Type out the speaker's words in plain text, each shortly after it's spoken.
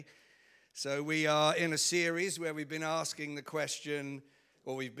So we are in a series where we've been asking the question,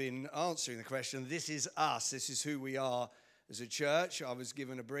 or we've been answering the question, this is us, this is who we are as a church. I was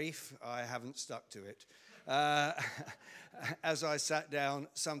given a brief, I haven't stuck to it. As I sat down,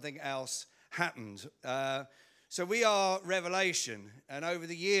 something else happened. So we are Revelation, and over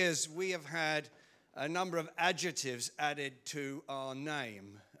the years we have had a number of adjectives added to our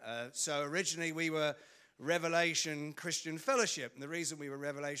name. So originally we were Revelation Christian Fellowship. And the reason we were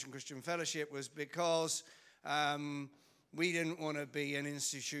Revelation Christian Fellowship was because we didn't want to be an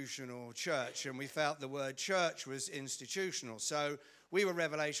institutional church, and we felt the word church was institutional. So we were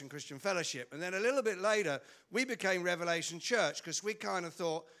Revelation Christian Fellowship. And then a little bit later, we became Revelation Church because we kind of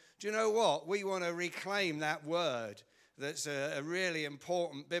thought, do you know what? We want to reclaim that word that's a really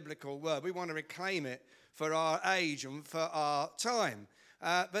important biblical word. We want to reclaim it for our age and for our time.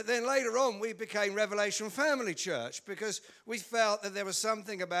 But then later on, we became Revelation Family Church because we felt that there was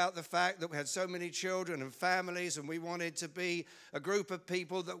something about the fact that we had so many children and families, and we wanted to be a group of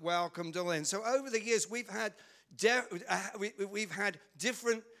people that welcomed all in. So over the years, we've had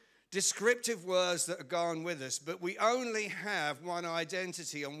different descriptive words that have gone with us, but we only have one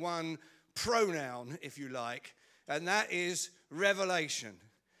identity and one pronoun, if you like, and that is revelation.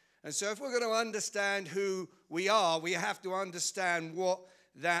 And so if we're going to understand who we are, we have to understand what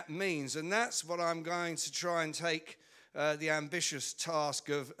that means. And that's what I'm going to try and take the ambitious task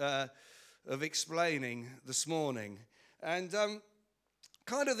of explaining this morning. And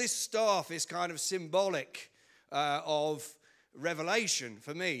kind of this staff is kind of symbolic of revelation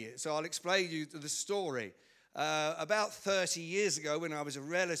for me. So I'll explain you the story. About 30 years ago, when I was a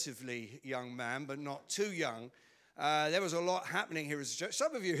relatively young man, but not too young, there was a lot happening here as a church.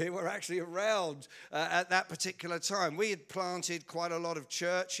 Some of you here were actually around at that particular time. We had planted quite a lot of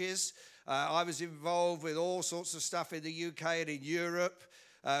churches. I was involved with all sorts of stuff in the UK and in Europe.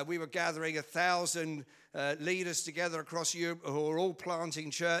 We were gathering 1,000 leaders together across Europe who were all planting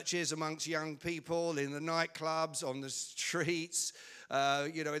churches amongst young people in the nightclubs, on the streets,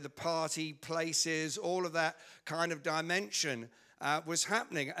 in the party places, all of that kind of dimension. Was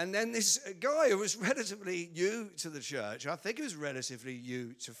happening. And then this guy who was relatively new to the church, I think he was relatively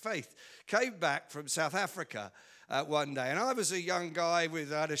new to faith, came back from South Africa one day. And I was a young guy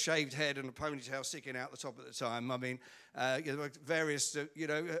with had a shaved head and a ponytail sticking out the top at the time. I mean, various, you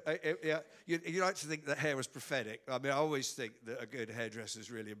like to think that hair was prophetic. I mean, I always think that a good hairdresser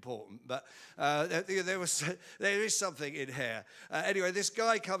is really important. But there is something in hair. Anyway, this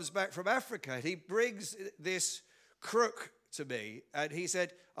guy comes back from Africa and he brings this crook to me, and he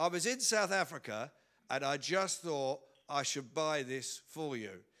said, I was in South Africa and I just thought I should buy this for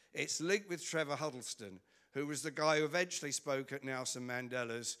you. It's linked with Trevor Huddleston, who was the guy who eventually spoke at Nelson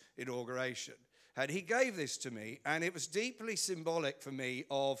Mandela's inauguration. And he gave this to me, and it was deeply symbolic for me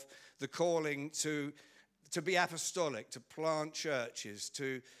of the calling to be apostolic, to plant churches,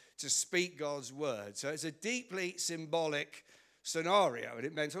 to speak God's word. So it's a deeply symbolic scenario, and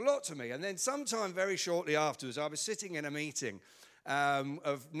it meant a lot to me. And then sometime very shortly afterwards, I was sitting in a meeting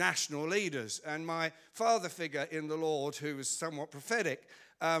of national leaders, and my father figure in the Lord, who was somewhat prophetic,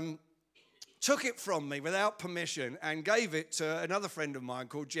 took it from me without permission and gave it to another friend of mine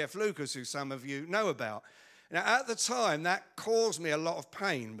called Jeff Lucas, who some of you know about. Now, at the time, that caused me a lot of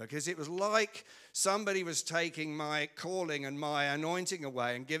pain because it was like somebody was taking my calling and my anointing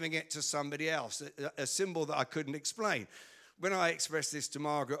away and giving it to somebody else, a symbol that I couldn't explain. When I expressed this to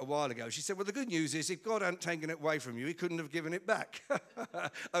Margaret a while ago, she said, well, the good news is if God hadn't taken it away from you, he couldn't have given it back.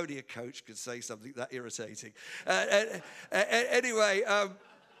 Only a coach could say something that irritating. Anyway,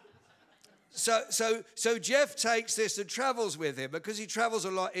 so Jeff takes this and travels with him because he travels a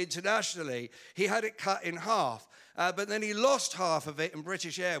lot internationally. He had it cut in half, but then he lost half of it in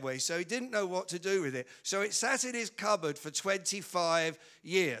British Airways, so he didn't know what to do with it. So it sat in his cupboard for 25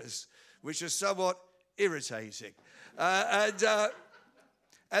 years, which was somewhat irritating. And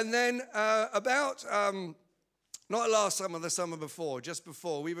then about, not last summer, the summer before, just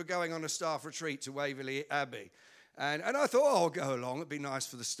before, we were going on a staff retreat to Waverley Abbey. And I thought, I'll go along. It'd be nice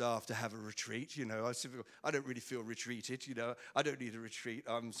for the staff to have a retreat. I don't really feel retreated. I don't need a retreat.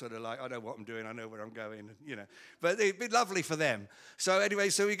 I'm sort of like, I know what I'm doing. I know where I'm going. But it'd be lovely for them. So anyway,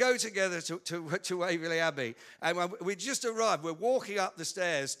 so we go together to Waverley Abbey. And we just arrived. We're walking up the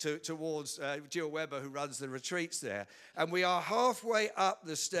stairs towards Jill Webber, who runs the retreats there. And we are halfway up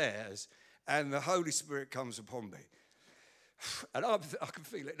the stairs, and the Holy Spirit comes upon me. And I can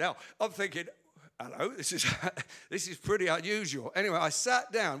feel it now. I'm thinking, hello, this is pretty unusual. Anyway, I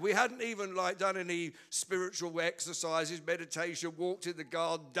sat down. We hadn't even done any spiritual exercises, meditation, walked in the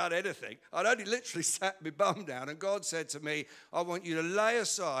garden, done anything. I'd only literally sat my bum down, and God said to me, I want you to lay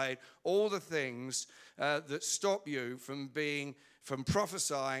aside all the things that stop you from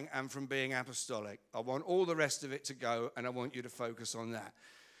prophesying and from being apostolic. I want all the rest of it to go, and I want you to focus on that.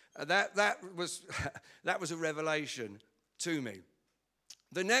 That was a revelation to me.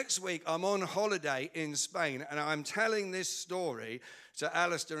 The next week, I'm on holiday in Spain, and I'm telling this story to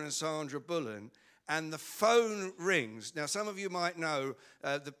Alistair and Sandra Bullen, and the phone rings. Now, some of you might know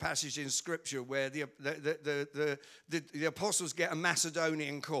the passage in Scripture where the apostles get a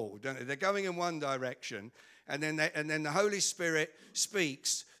Macedonian call, don't they? They're going in one direction, and then the Holy Spirit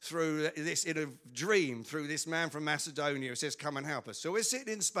speaks through this in a dream through this man from Macedonia who says, come and help us. So we're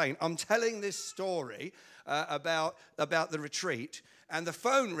sitting in Spain. I'm telling this story about the retreat, and the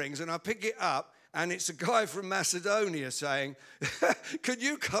phone rings, and I pick it up, and it's a guy from Macedonia saying, can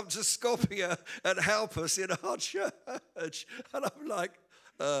you come to Skopje and help us in our church? And I'm like,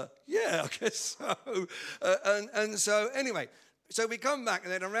 yeah, I guess so. And so anyway, so we come back,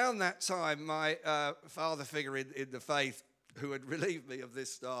 and then around that time, my father figure in the faith who had relieved me of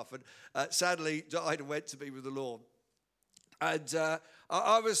this staff and sadly died and went to be with the Lord. And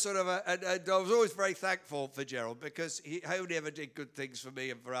I was and I was always very thankful for Gerald because he only ever did good things for me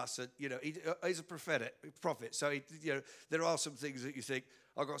and for us. And, he's a prophet. So, there are some things that you think,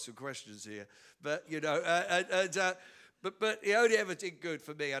 I've got some questions here. But, but he only ever did good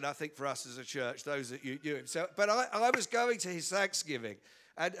for me and I think for us as a church, those that you knew him. So, but I was going to his Thanksgiving.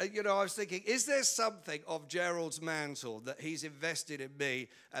 And, I was thinking, is there something of Gerald's mantle that he's invested in me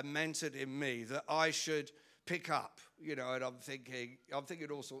and mentored in me that I should pick up? And I'm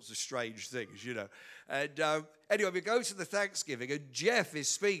thinking all sorts of strange things, And anyway, we go to the Thanksgiving, and Jeff is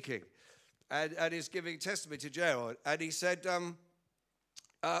speaking and is giving testimony to Gerald. And he said,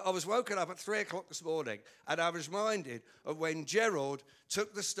 I was woken up at 3 o'clock this morning, and I was reminded of when Gerald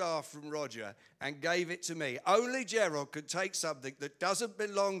took the staff from Roger and gave it to me. Only Gerald could take something that doesn't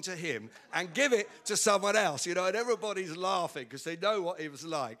belong to him and give it to someone else, and everybody's laughing because they know what he was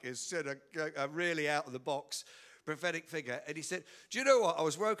like. It's a really out-of-the-box prophetic figure. And he said, do you know what? I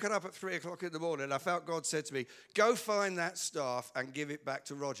was woken up at 3 o'clock in the morning, and I felt God said to me, go find that staff and give it back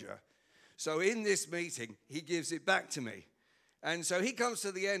to Roger. So in this meeting, he gives it back to me. And so he comes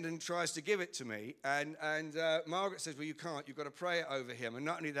to the end and tries to give it to me. And Margaret says, well, you can't. You've got to pray it over him. And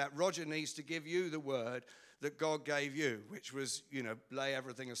not only that, Roger needs to give you the word that God gave you, which was, lay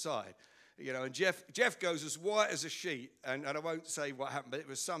everything aside. And Jeff goes as white as a sheet. And I won't say what happened, but it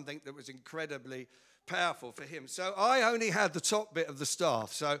was something that was incredibly powerful for him. So I only had the top bit of the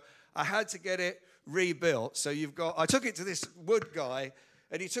staff. So I had to get it rebuilt. So I took it to this wood guy,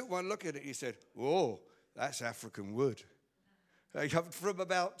 and he took one look at it. He said, whoa, that's African wood. From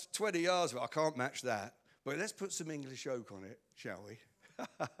about 20 yards, I can't match that. But let's put some English oak on it, shall we?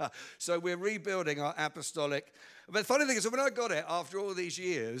 So we're rebuilding our apostolic. But the funny thing is, when I got it after all these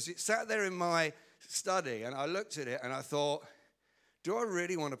years, it sat there in my study, and I looked at it, and I thought, do I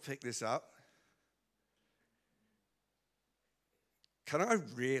really want to pick this up? Can I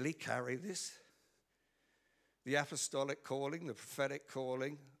really carry this? The apostolic calling, the prophetic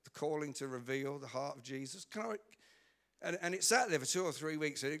calling, the calling to reveal the heart of Jesus. And it sat there for 2 or 3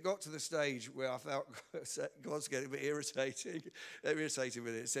 weeks, and it got to the stage where I felt God's getting a bit irritated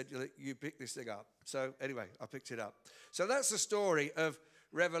with it. It said, you pick this thing up. So anyway, I picked it up. So that's the story of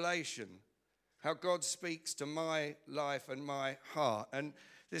Revelation, how God speaks to my life and my heart. And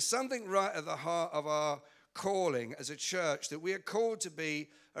there's something right at the heart of our calling as a church, that we are called to be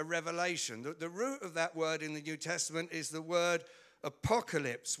a revelation. The root of that word in the New Testament is the word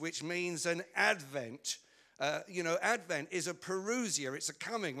apocalypse, which means an advent. Advent is a parousia. It's a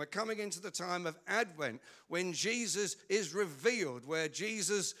coming. We're coming into the time of Advent when Jesus is revealed, where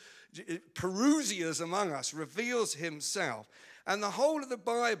Jesus parousias among us, reveals himself. And the whole of the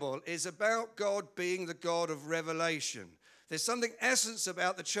Bible is about God being the God of revelation. There's something essence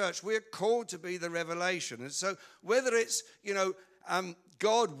about the church. We're called to be the revelation. And so whether it's,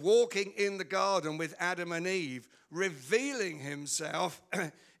 God walking in the garden with Adam and Eve, revealing himself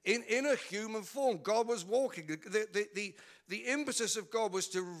in a human form. God was walking. The impetus of God was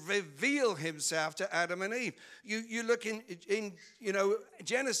to reveal himself to Adam and Eve. You look in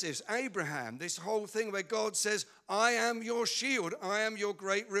Genesis, Abraham, this whole thing where God says, I am your shield. I am your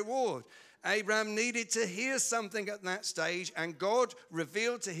great reward. Abraham needed to hear something at that stage, and God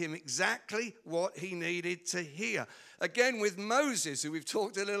revealed to him exactly what he needed to hear. Again, with Moses, who we've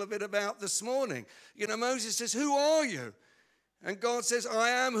talked a little bit about this morning. Moses says, who are you? And God says, I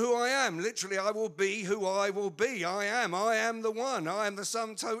am who I am. Literally, I will be who I will be. I am the one. I am the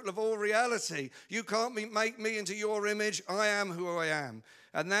sum total of all reality. You can't make me into your image. I am who I am.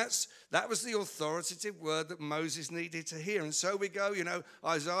 And that was the authoritative word that Moses needed to hear. And so we go,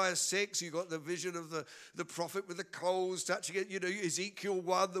 Isaiah 6, you've got the vision of the prophet with the coals touching it. Ezekiel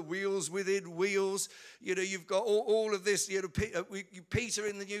 1, the wheels within wheels. You've got all of this. Peter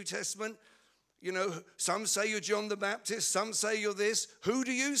in the New Testament. Some say you're John the Baptist. Some say you're this. Who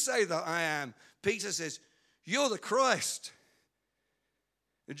do you say that I am? Peter says, you're the Christ.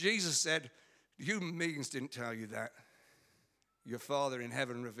 And Jesus said, human beings didn't tell you that. Your Father in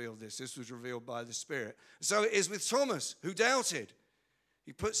heaven revealed this. This was revealed by the Spirit. So it is with Thomas, who doubted.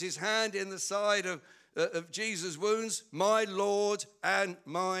 He puts his hand in the side of Jesus' wounds. My Lord and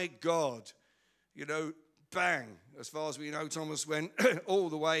my God. Bang. As far as we know, Thomas went all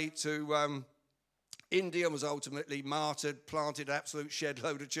the way to India, was ultimately martyred, planted an absolute shed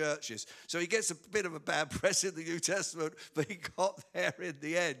load of churches. So he gets a bit of a bad press in the New Testament, but he got there in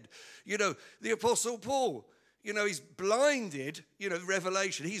the end. The Apostle Paul, he's blinded,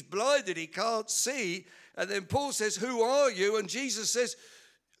 Revelation. He's blinded, he can't see. And then Paul says, who are you? And Jesus says,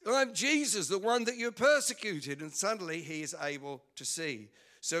 I'm Jesus, the one that you persecuted. And suddenly he is able to see.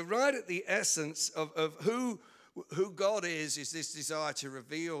 So right at the essence of who God is this desire to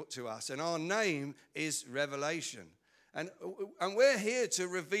reveal to us. And our name is revelation. And we're here to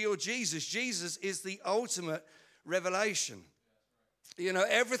reveal Jesus. Jesus is the ultimate revelation.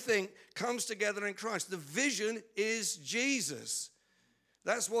 Everything comes together in Christ. The vision is Jesus.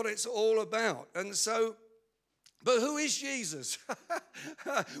 That's what it's all about. And so, but who is Jesus?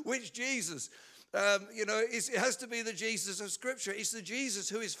 Which Jesus? It has to be the Jesus of Scripture. It's the Jesus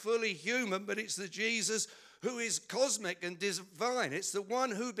who is fully human, but it's the Jesus who is cosmic and divine. It's the one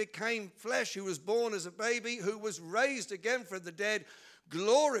who became flesh, who was born as a baby, who was raised again from the dead,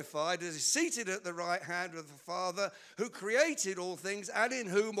 glorified, is seated at the right hand of the Father, who created all things and in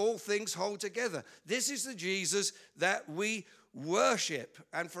whom all things hold together. This is the Jesus that we worship.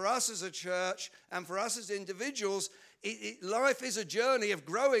 And for us as a church and for us as individuals, life is a journey of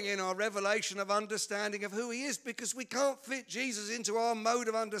growing in our revelation of understanding of who he is, because we can't fit Jesus into our mode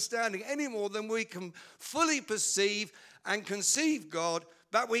of understanding any more than we can fully perceive and conceive God,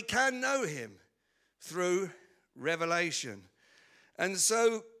 but we can know him through revelation. And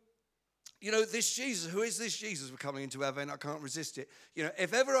so, this Jesus, who is this Jesus we're coming into heaven? I can't resist it.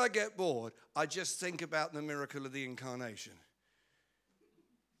 If ever I get bored, I just think about the miracle of the incarnation.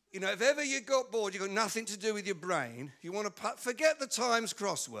 If ever you got bored, you've got nothing to do with your brain, you want to forget the Times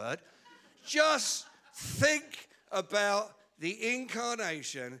crossword, just think about the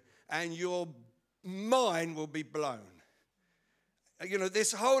incarnation and your mind will be blown.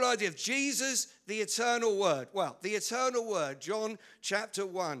 This whole idea of Jesus, the eternal word. Well, the eternal word, John chapter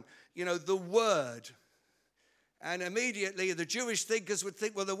 1, the word. And immediately the Jewish thinkers would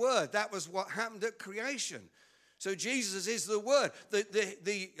think, well, the word, that was what happened at creation. So Jesus is the word.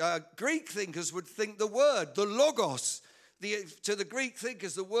 The Greek thinkers would think the word, the logos. To the Greek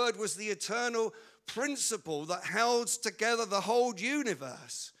thinkers, the word was the eternal principle that holds together the whole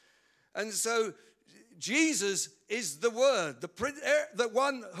universe. And so Jesus is the word, the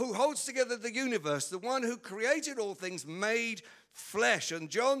one who holds together the universe, the one who created all things, made flesh. And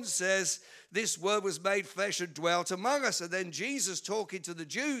John says this word was made flesh and dwelt among us. And then Jesus, talking to the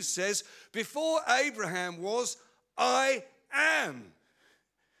Jews, says, before Abraham was, I am.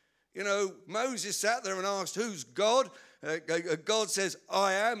 Moses sat there and asked, who's God? God says,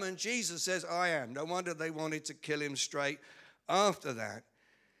 I am, and Jesus says, I am. No wonder they wanted to kill him straight after that.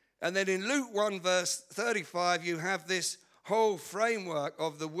 And then in Luke 1 verse 35, you have this whole framework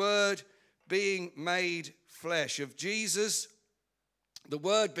of the word being made flesh, of Jesus, the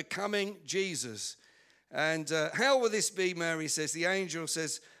word becoming Jesus. And how will this be, Mary says? The angel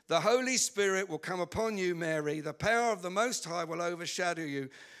says, the Holy Spirit will come upon you, Mary. The power of the Most High will overshadow you.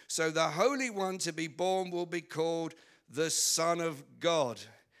 So the Holy One to be born will be called the Son of God.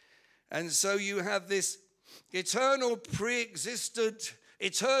 And so you have this eternal, pre-existent,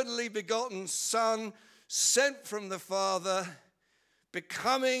 eternally begotten Son sent from the Father,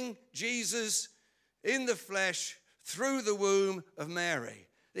 becoming Jesus in the flesh through the womb of Mary.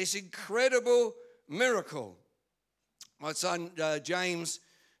 This incredible miracle. My son James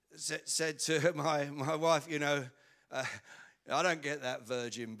said to my wife, I don't get that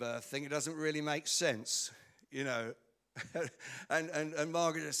virgin birth thing. It doesn't really make sense, And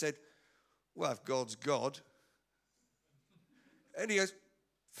Margaret said, well, if God's God. And he goes,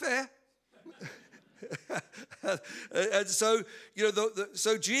 fair. And so,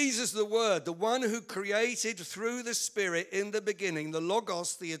 so Jesus, the Word, the one who created through the Spirit in the beginning, the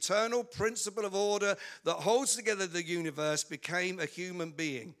Logos, the eternal principle of order that holds together the universe, became a human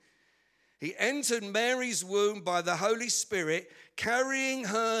being. He entered Mary's womb by the Holy Spirit, carrying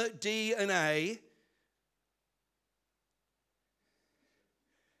her DNA.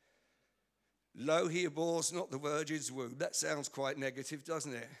 Lo, he abhors not the virgin's womb. That sounds quite negative,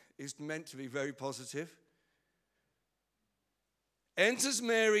 doesn't it? It's meant to be very positive. Enters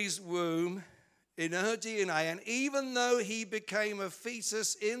Mary's womb in her DNA, and even though he became a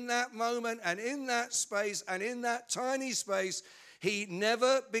fetus in that moment and in that space and in that tiny space, he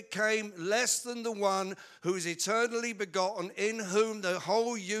never became less than the one who is eternally begotten, in whom the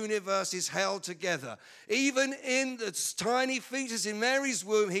whole universe is held together. Even in the tiny fetus in Mary's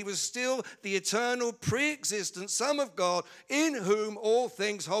womb, he was still the eternal, pre-existent Son of God, in whom all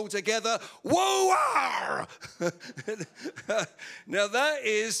things hold together. Whoa! Now that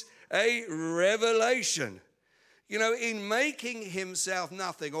is a revelation. In making himself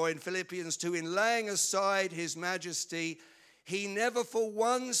nothing, or in Philippians 2, in laying aside his majesty, he never for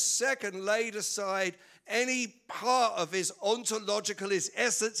 1 second laid aside any part of his ontological, his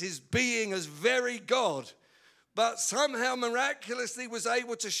essence, his being as very God, but somehow miraculously was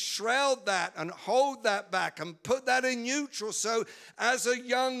able to shroud that and hold that back and put that in neutral. So as a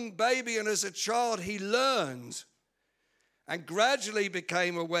young baby and as a child, he learned and gradually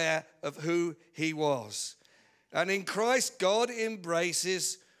became aware of who he was. And in Christ, God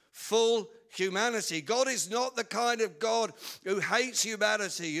embraces full humanity. God is not the kind of God who hates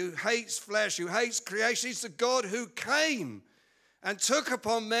humanity, who hates flesh, who hates creation. He's the God who came and took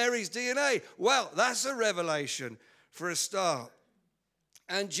upon Mary's DNA. Well, that's a revelation for a start.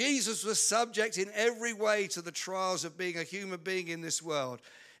 And Jesus was subject in every way to the trials of being a human being in this world,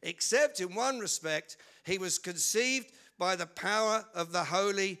 except in one respect, he was conceived by the power of the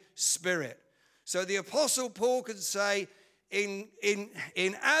Holy Spirit. So the Apostle Paul can say, in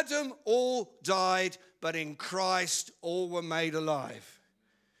Adam all died, but in Christ all were made alive.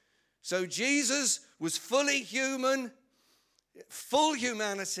 So Jesus was fully human, full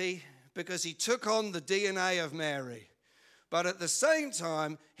humanity, because he took on the DNA of Mary. But at the same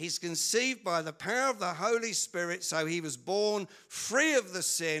time, he's conceived by the power of the Holy Spirit, so he was born free of the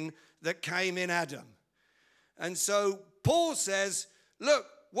sin that came in Adam. And so Paul says, look,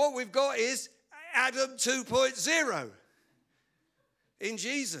 what we've got is Adam 2.0. In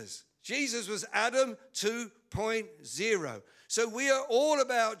Jesus. Jesus was Adam 2.0. So we are all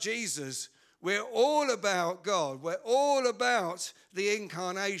about Jesus. We're all about God. We're all about the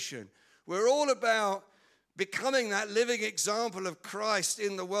incarnation. We're all about becoming that living example of Christ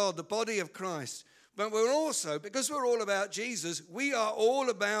in the world, the body of Christ. But we're also, because we're all about Jesus, we are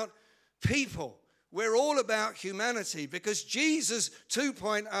all about people. We're all about humanity, because Jesus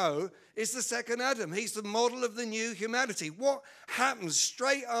 2.0 is the second Adam. He's the model of the new humanity. What happens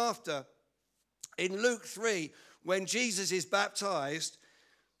straight after in Luke 3, when Jesus is baptized,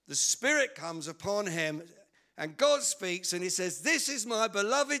 the Spirit comes upon him and God speaks and he says, "This is my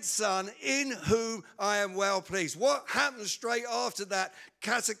beloved Son in whom I am well pleased." What happens straight after that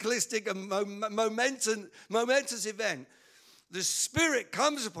cataclysmic and momentous event? The Spirit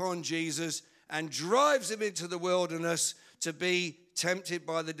comes upon Jesus and drives him into the wilderness to be tempted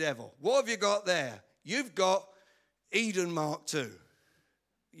by the devil. What have you got there? You've got Eden Mark II.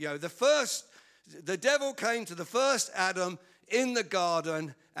 The devil came to the first Adam in the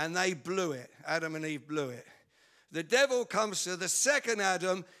garden and they blew it. Adam and Eve blew it. The devil comes to the second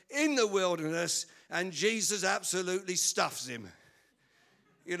Adam in the wilderness and Jesus absolutely stuffs him.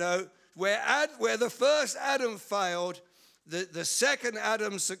 Where the first Adam failed, the second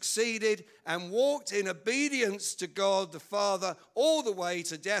Adam succeeded and walked in obedience to God the Father all the way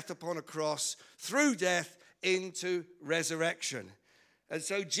to death upon a cross, through death into resurrection. And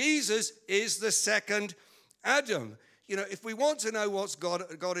so Jesus is the second Adam. If we want to know what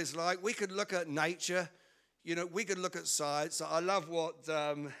God is like, we could look at nature. We could look at science. I love what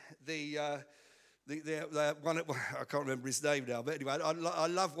the one, I can't remember his name now, but anyway, I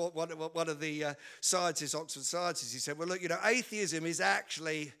love what one of the scientists, Oxford scientists, he said, well, look, atheism is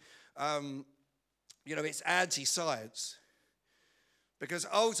actually, it's anti-science, because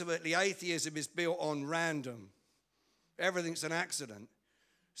ultimately atheism is built on random. Everything's an accident.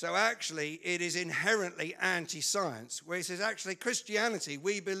 So actually, it is inherently anti-science, where he says, actually, Christianity,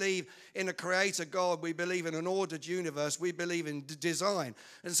 we believe in a creator God, we believe in an ordered universe, we believe in design.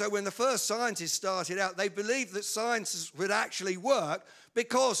 And so when the first scientists started out, they believed that science would actually work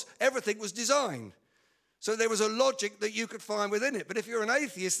because everything was designed. So there was a logic that you could find within it. But if you're an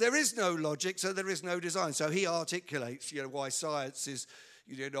atheist, there is no logic, so there is no design. So he articulates, why science is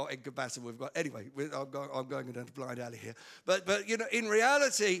not incompatible with God. Anyway, I'm going down a blind alley here. But in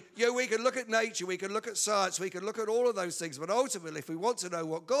reality, we can look at nature, we can look at science, we can look at all of those things. But ultimately, if we want to know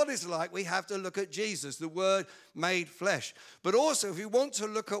what God is like, we have to look at Jesus, the Word made flesh. But also, if we want to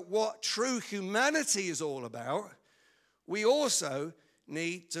look at what true humanity is all about, we also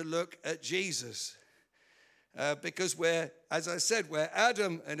need to look at Jesus. Because as I said, where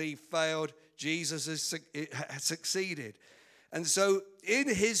Adam and Eve failed, Jesus has succeeded. And so in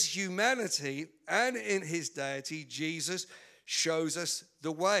his humanity and in his deity, Jesus shows us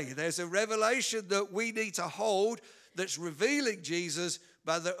the way. There's a revelation that we need to hold that's revealing Jesus,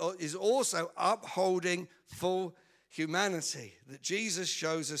 but that is also upholding full humanity, that Jesus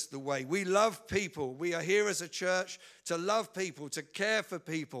shows us the way. We love people. We are here as a church to love people, to care for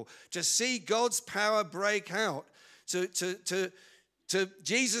people, to see God's power break out,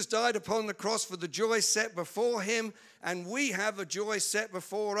 Jesus died upon the cross for the joy set before him, and we have a joy set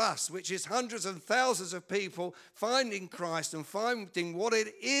before us, which is hundreds and thousands of people finding Christ and finding what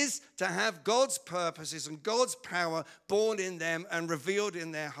it is to have God's purposes and God's power born in them and revealed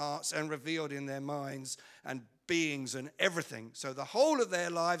in their hearts and revealed in their minds and beings and everything. So the whole of their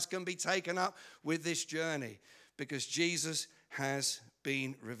lives can be taken up with this journey because Jesus has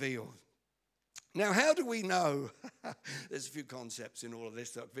been revealed. Now, how do we know? There's a few concepts in all of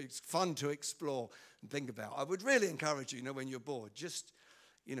this that it's fun to explore and think about. I would really encourage you, when you're bored, just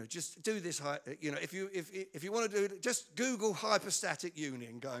do this. If you want to do it, just Google hypostatic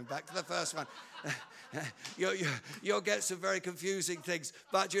union. Going back to the first one, you'll get some very confusing things.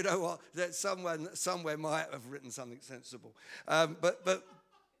 But you know what? That someone somewhere might have written something sensible.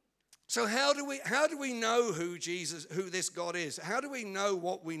 So how do we know who this God is? How do we know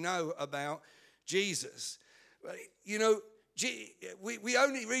what we know about Jesus? The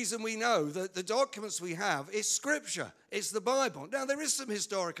only reason we know that the documents we have is Scripture. It's the Bible. Now, there is some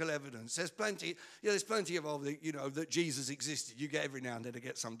historical evidence. There's plenty of that Jesus existed. You get every now and then to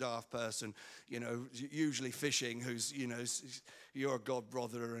get some daft person, usually fishing, who's, you're a God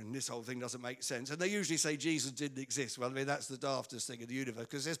brother and this whole thing doesn't make sense. And they usually say Jesus didn't exist. Well, that's the daftest thing in the universe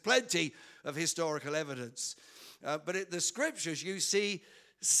because there's plenty of historical evidence. But in the Scriptures, you see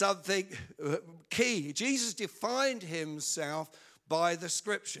something key. Jesus defined himself by the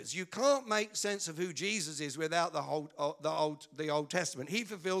Scriptures. You can't make sense of who Jesus is without the Old Testament. He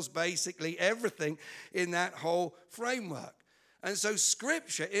fulfills basically everything in that whole framework. And so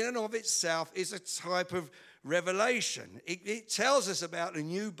Scripture in and of itself is a type of revelation. It tells us about a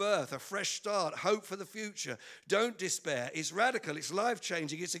new birth, a fresh start, hope for the future. Don't despair. It's radical, it's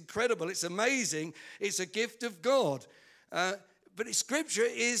life-changing, it's incredible, it's amazing, it's a gift of God. But Scripture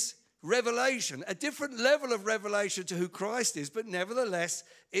is revelation, a different level of revelation to who Christ is, but nevertheless,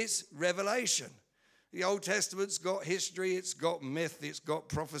 it's revelation. The Old Testament's got history, it's got myth, it's got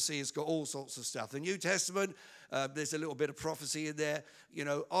prophecy, it's got all sorts of stuff. The New Testament, there's a little bit of prophecy in there,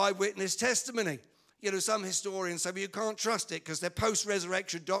 eyewitness testimony. Some historians say, well, you can't trust it because they're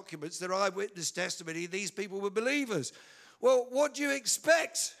post-resurrection documents, they're eyewitness testimony, these people were believers. Well, what do you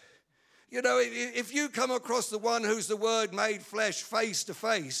expect? If you come across the one who's the Word made flesh face to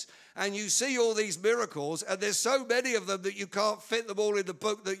face and you see all these miracles and there's so many of them that you can't fit them all in the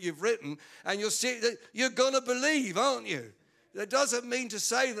book that you've written and you'll see that you're going to believe, aren't you? That doesn't mean to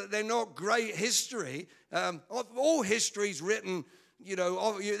say that they're not great history. All history's written,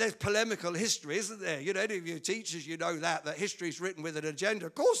 there's polemical history, isn't there? Any of you teachers, that history's written with an agenda.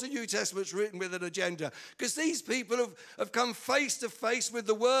 Of course the New Testament's written with an agenda because these people have come face to face with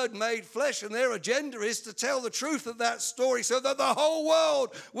the Word made flesh and their agenda is to tell the truth of that story so that the whole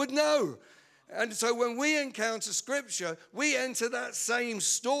world would know. And so when we encounter Scripture, we enter that same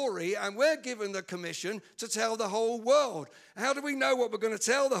story and we're given the commission to tell the whole world. How do we know what we're going to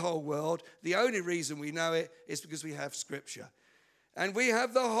tell the whole world? The only reason we know it is because we have Scripture. And we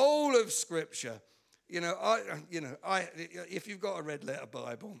have the whole of Scripture. If you've got a red letter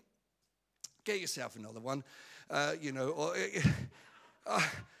Bible, get yourself another one. How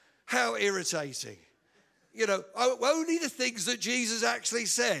irritating. Only the things that Jesus actually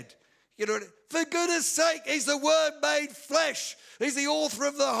said. For goodness sake, he's the Word made flesh. He's the author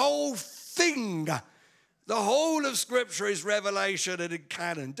of the whole thing. The whole of Scripture is revelation and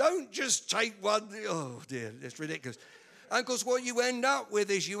canon. Don't just take one. Oh, dear, it's ridiculous. And of course, what you end up with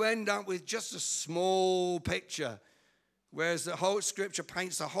is just a small picture, whereas the whole Scripture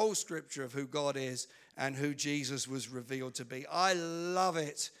paints the whole Scripture of who God is and who Jesus was revealed to be. I love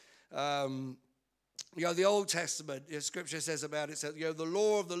it. The Old Testament, Scripture says about it, says, the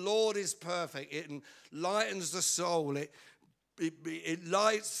law of the Lord is perfect. It enlightens the soul. It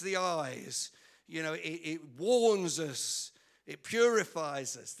lights the eyes. It warns us. It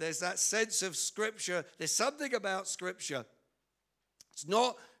purifies us. There's that sense of Scripture. There's something about Scripture. It's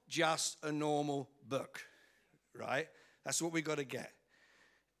not just a normal book, right? That's what we've got to get.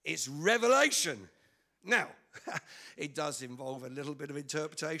 It's revelation. Now, it does involve a little bit of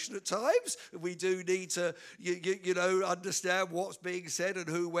interpretation at times. We do need to, understand what's being said and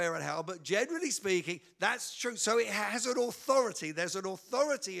who, where, and how. But generally speaking, that's true. So it has an authority. There's an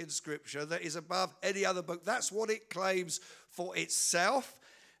authority in Scripture that is above any other book. That's what it claims for itself.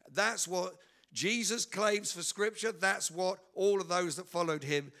 That's what Jesus claims for Scripture. That's what all of those that followed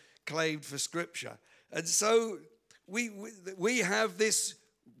him claimed for Scripture. And so we have this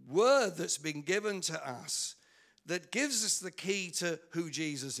word that's been given to us that gives us the key to who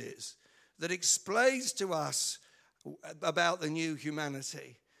Jesus is, that explains to us about the new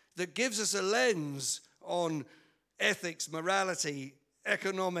humanity, that gives us a lens on ethics, morality,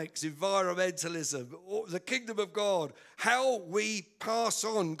 economics, environmentalism, the kingdom of God, how we pass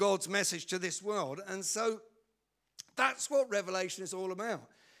on God's message to this world. And so that's what Revelation is all about.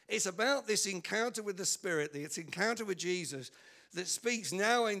 It's about this encounter with the Spirit, this encounter with Jesus that speaks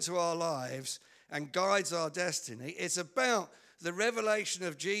now into our lives and guides our destiny. It's about the revelation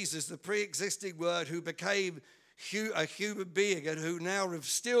of Jesus, the pre-existing Word who became a human being and who now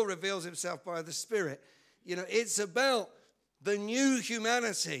still reveals himself by the Spirit. It's about the new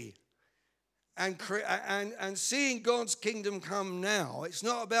humanity and seeing God's kingdom come now. It's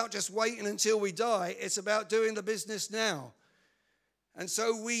not about just waiting until we die. It's about doing the business now. And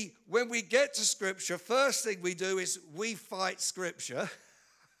so when we get to Scripture, first thing we do is we fight Scripture,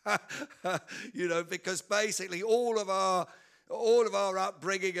 because basically all of our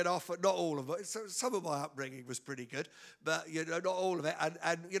upbringing and not all of it. Some of my upbringing was pretty good, but not all of it.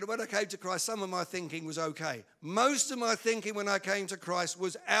 And when I came to Christ, some of my thinking was okay. Most of my thinking when I came to Christ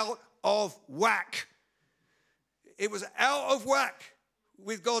was out of whack. It was out of whack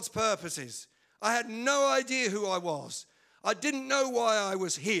with God's purposes. I had no idea who I was. I didn't know why I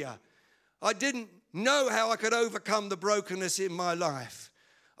was here. I didn't know how I could overcome the brokenness in my life.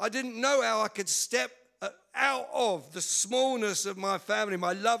 I didn't know how I could step out of the smallness of my family,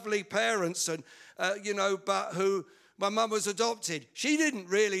 my lovely parents, and but who my mum was adopted. She didn't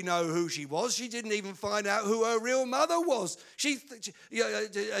really know who she was. She didn't even find out who her real mother was.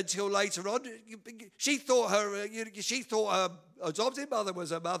 Until later on, she thought her adopted mother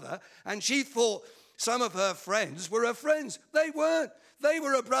was her mother, and she thought some of her friends were her friends. They weren't. They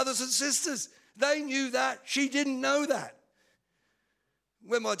were her brothers and sisters. They knew that. She didn't know that.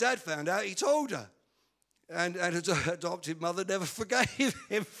 When my dad found out, he told her. And his adopted mother never forgave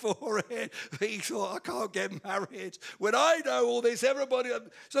him for it. He thought, I can't get married. When I know all this, everybody...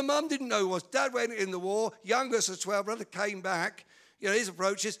 So mum didn't know what. Dad went in the war. Youngest of 12 brother came back. His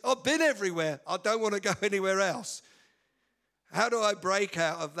approach is, I've been everywhere. I don't want to go anywhere else. How do I break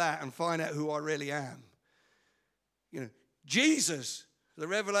out of that and find out who I really am? Jesus, the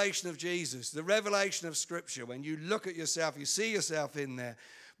revelation of Jesus, the revelation of Scripture. When you look at yourself, you see yourself in there.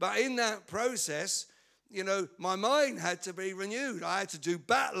 But in that process, my mind had to be renewed. I had to do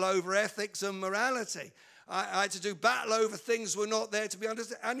battle over ethics and morality. I had to do battle over things were not there to be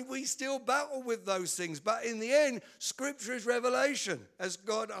understood. And we still battle with those things. But in the end, Scripture is revelation. As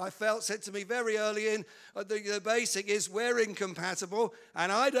God, I felt, said to me very early in, the basic is we're incompatible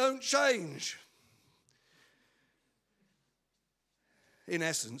and I don't change. In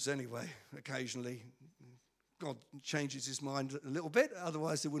essence, anyway, occasionally God changes his mind a little bit.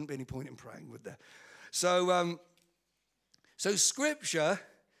 Otherwise, there wouldn't be any point in praying, would there? So Scripture...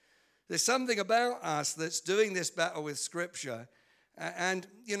 There's something about us that's doing this battle with Scripture. And,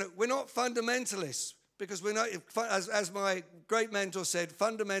 we're not fundamentalists because we're not, as my great mentor said,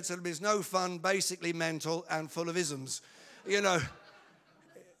 fundamentalism is no fun, basically mental and full of isms.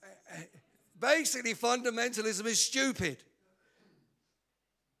 Basically, fundamentalism is stupid.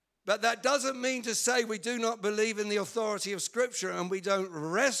 But that doesn't mean to say we do not believe in the authority of Scripture and we don't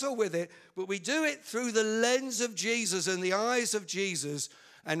wrestle with it, but we do it through the lens of Jesus and the eyes of Jesus.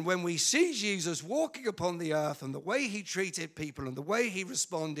 And when we see Jesus walking upon the earth and the way he treated people and the way he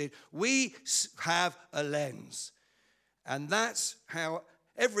responded, we have a lens. And that's how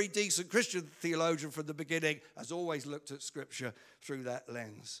every decent Christian theologian from the beginning has always looked at Scripture through that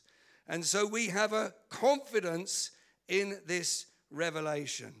lens. And so we have a confidence in this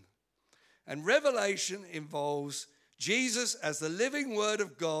revelation. And revelation involves Jesus as the living Word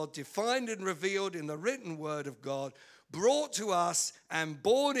of God, defined and revealed in the written Word of God, brought to us and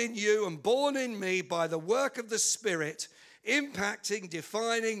born in you and born in me by the work of the Spirit, impacting,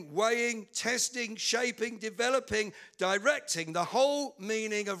 defining, weighing, testing, shaping, developing, directing the whole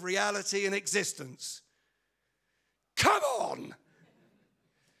meaning of reality and existence. Come on!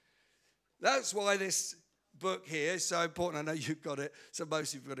 That's why this book here is so important. I know you've got it, so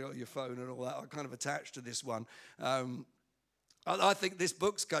most of you have got it on your phone and all that. I'm kind of attached to this one. I think this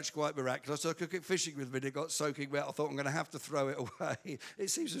book's quite miraculous. I took it fishing with me and it got soaking wet. I thought I'm going to have to throw it away.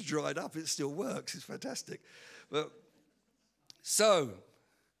 It seems to have dried up. It still works. It's fantastic. So,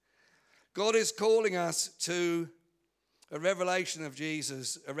 God is calling us to a revelation of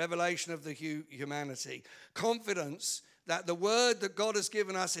Jesus, a revelation of the humanity. Confidence that the word that God has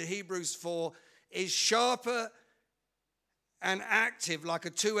given us in Hebrews 4 is sharper and active like a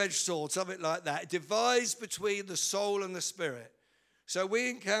two-edged sword, something like that. It divides between the soul and the spirit. So we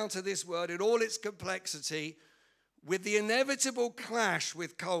encounter this word in all its complexity with the inevitable clash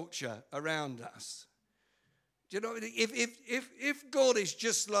with culture around us. Do you know, if God is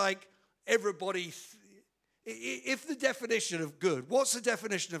just like everybody, if the definition of good, what's the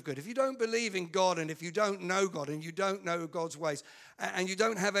definition of good? If you don't believe in God and if you don't know God and you don't know God's ways and you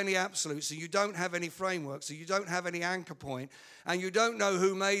don't have any absolutes and you don't have any frameworks and you don't have any anchor point and you don't know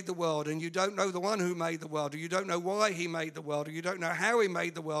who made the world and you don't know the one who made the world or you don't know why he made the world or you don't know how he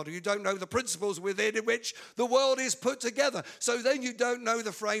made the world or you don't know the principles within which the world is put together. So then you don't know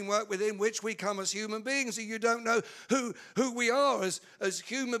the framework within which we come as human beings and you don't know who we are as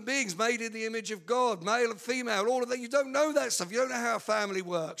human beings made in the image of God, male and female, all of that. You don't know that stuff. You don't know how a family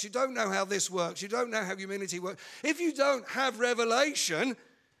works. You don't know how this works. You don't know how community works. If you don't have revelation,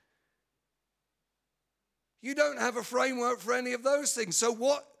 you don't have a framework for any of those things. So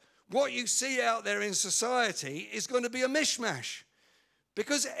what you see out there in society is going to be a mishmash.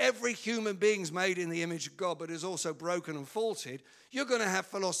 Because every human being's made in the image of God, but is also broken and faulted, you're going to have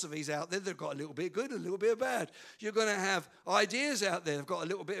philosophies out there that have got a little bit of good, a little bit of bad. You're going to have ideas out there that have got a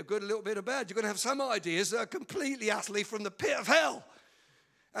little bit of good, a little bit of bad. You're going to have some ideas that are completely, utterly from the pit of hell.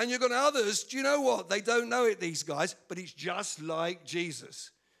 And you're going to have others, do you know what? They don't know it, these guys, but it's just like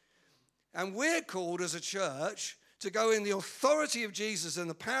Jesus. And we're called as a church to go in the authority of Jesus and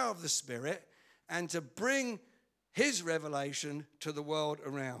the power of the Spirit and to bring his revelation to the world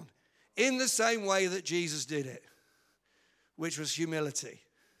around in the same way that Jesus did it, which was humility,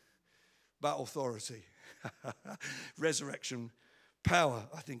 but authority. Resurrection power,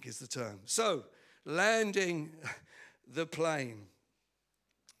 I think is the term. So, landing the plane.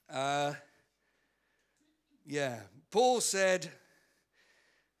 Paul said,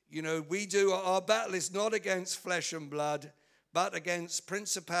 our battle is not against flesh and blood, but against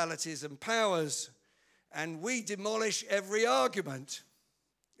principalities and powers, and we demolish every argument.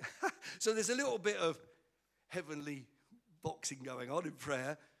 So there's a little bit of heavenly boxing going on in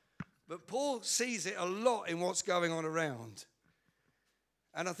prayer, but Paul sees it a lot in what's going on around.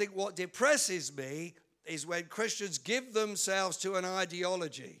 And I think what depresses me is when Christians give themselves to an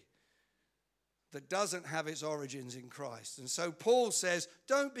ideology that doesn't have its origins in Christ. And so Paul says,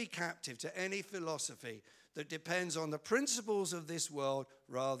 don't be captive to any philosophy that depends on the principles of this world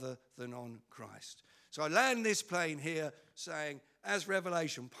rather than on Christ. So I land this plane here saying, as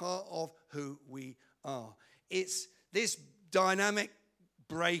revelation, part of who we are. It's this dynamic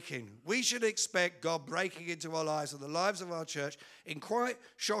breaking. We should expect God breaking into our lives and the lives of our church in quite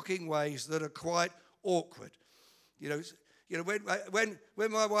shocking ways that are quite awkward. When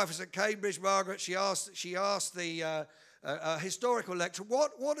my wife was at Cambridge, Margaret, she asked the historical lecturer,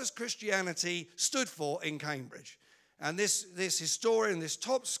 what has Christianity stood for in Cambridge? And this historian, this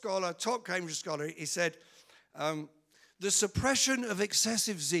top Cambridge scholar, he said, the suppression of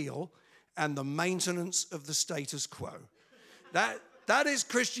excessive zeal and the maintenance of the status quo. That is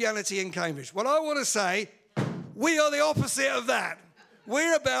Christianity in Cambridge. Well, I want to say, we are the opposite of that.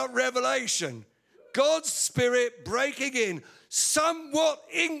 We're about revelation. God's Spirit breaking in somewhat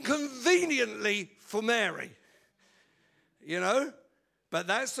inconveniently for Mary. But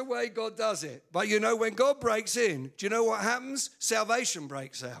that's the way God does it. But when God breaks in, do you know what happens? Salvation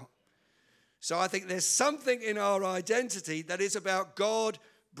breaks out. So I think there's something in our identity that is about God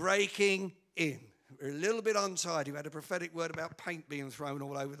breaking in. We're a little bit untidy. We had a prophetic word about paint being thrown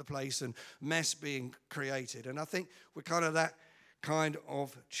all over the place and mess being created. And I think we're kind of that kind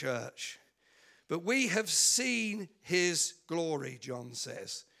of church. But we have seen his glory, John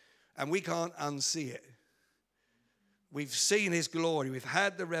says, and we can't unsee it. We've seen his glory. We've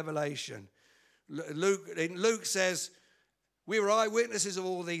had the revelation. Luke says, we were eyewitnesses of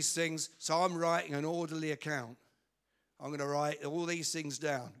all these things, so I'm writing an orderly account. I'm going to write all these things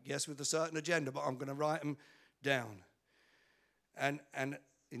down. Yes, with a certain agenda, but I'm going to write them down. And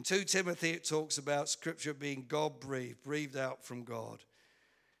in 2 Timothy, it talks about Scripture being God-breathed, breathed out from God.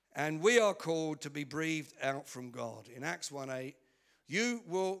 And we are called to be breathed out from God. In Acts 1:8, you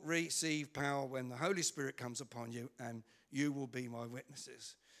will receive power when the Holy Spirit comes upon you, and you will be my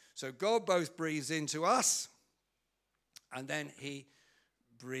witnesses. So God both breathes into us, and then he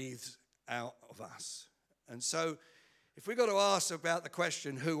breathes out of us. And so if we've got to ask about the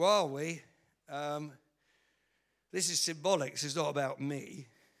question, who are we? This is symbolic. This is not about me.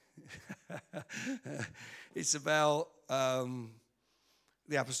 It's about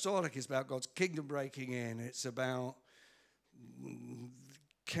the apostolic. It's about God's kingdom breaking in. It's about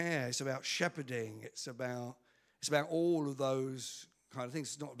care. It's about shepherding. It's about all of those kind of things.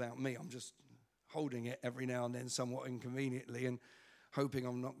 It's not about me. I'm just holding it every now and then somewhat inconveniently and hoping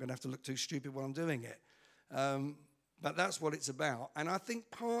I'm not going to have to look too stupid while I'm doing it. But that's what it's about. And I think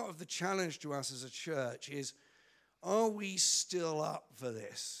part of the challenge to us as a church is, are we still up for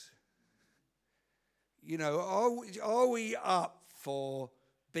this? You know, are we up for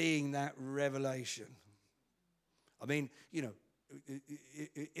being that revelation? I mean, you know,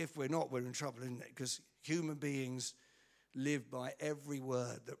 if we're not, we're in trouble, isn't it? Because human beings live by every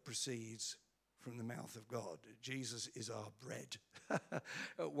word that proceeds from the mouth of God. Jesus is our bread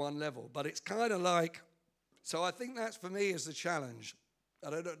at one level. But it's kind of like, so I think that's for me is the challenge.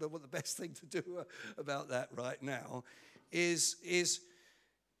 And I don't know what the best thing to do about that right now is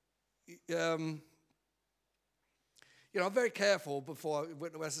you know, I'm very careful before,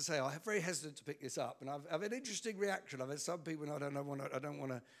 as I say, I'm very hesitant to pick this up. And I've had an interesting reaction. I've had some people, and I don't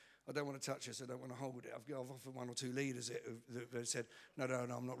want to touch this. I don't want to hold it. I've offered one or two leaders who said, no,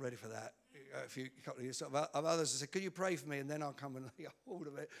 I'm not ready for that. A couple of years. Others have said, could you pray for me? And then I'll come and lay hold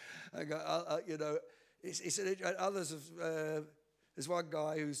of it. And go, you know, others have. There's one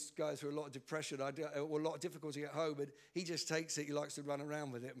guy who's going through a lot of depression, or a lot of difficulty at home, and he just takes it. He likes to run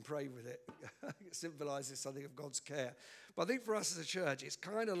around with it and pray with it. It symbolises something of God's care. But I think for us as a church, it's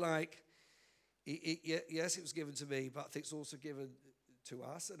kind of like, yes, it was given to me, but I think it's also given to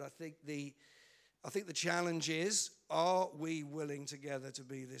us. And I think the challenge is, are we willing together to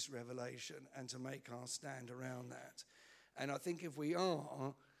be this revelation and to make our stand around that? And I think if we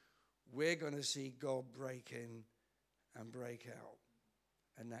are, we're going to see God break in and break out.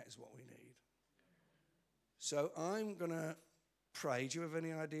 And that is what we need. So I'm going to pray. Do you have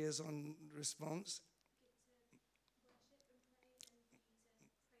any ideas on response?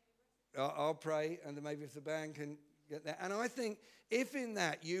 I'll pray, and then maybe if the band can get that. And I think if in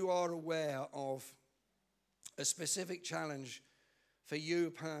that you are aware of a specific challenge for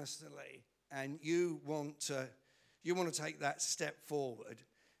you personally, and you want to take that step forward,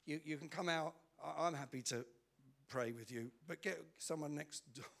 you can come out. I'm happy to pray with you, but get someone next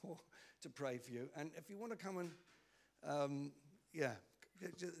door to pray for you. And if you want to come and,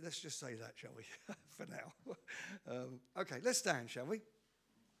 let's just say that, shall we, for now. Okay, let's stand, shall we?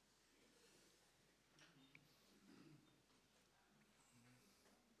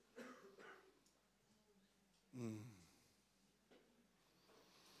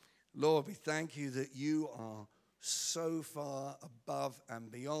 Lord, we thank you that you are so far above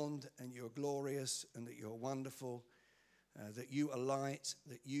and beyond, and you're glorious, and that you're wonderful, that you are light,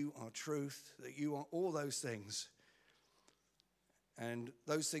 that you are truth, that you are all those things. And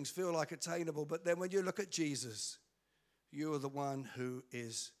those things feel like attainable, but then when you look at Jesus, you are the one who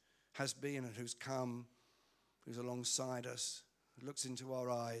has been and who's come, who's alongside us, looks into our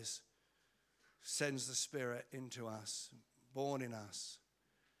eyes, sends the Spirit into us, born in us.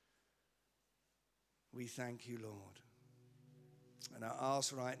 We thank you, Lord. And I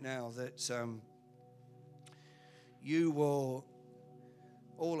ask right now that you will,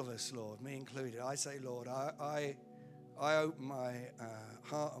 all of us, Lord, me included, I say, Lord, I open my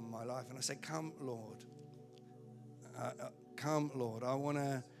heart and my life and I say, come, Lord. Come, Lord. I want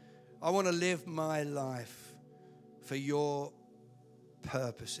to live my life for your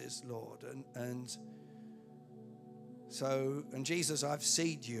purposes, Lord. And Jesus, I've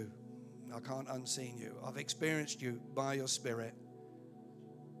seen you. I can't unseen you. I've experienced you by your Spirit.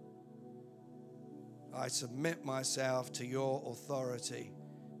 I submit myself to your authority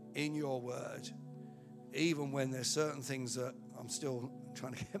in your word, even when there's certain things that I'm still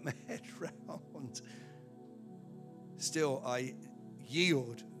trying to get my head around. Still, I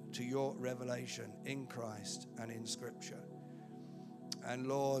yield to your revelation in Christ and in Scripture. And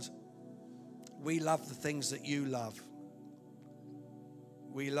Lord, we love the things that you love.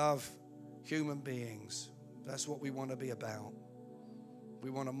 We love human beings. That's what we want to be about.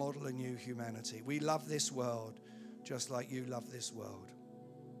 We want to model a new humanity. We love this world just like you love this world.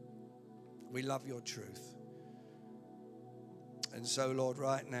 We love your truth. And so, Lord,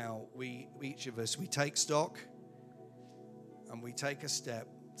 right now, each of us, we take stock and we take a step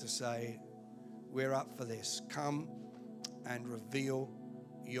to say, we're up for this. Come and reveal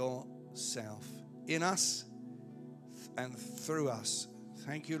yourself in us and through us.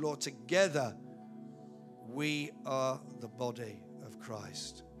 Thank you, Lord. Together, we are the body of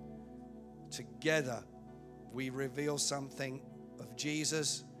Christ. Together, we reveal something of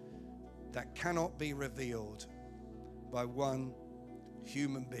Jesus that cannot be revealed by one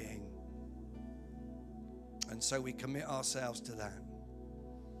human being. And so we commit ourselves to that.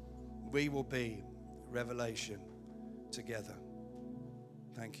 We will be revelation together.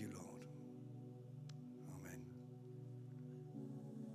 Thank you, Lord.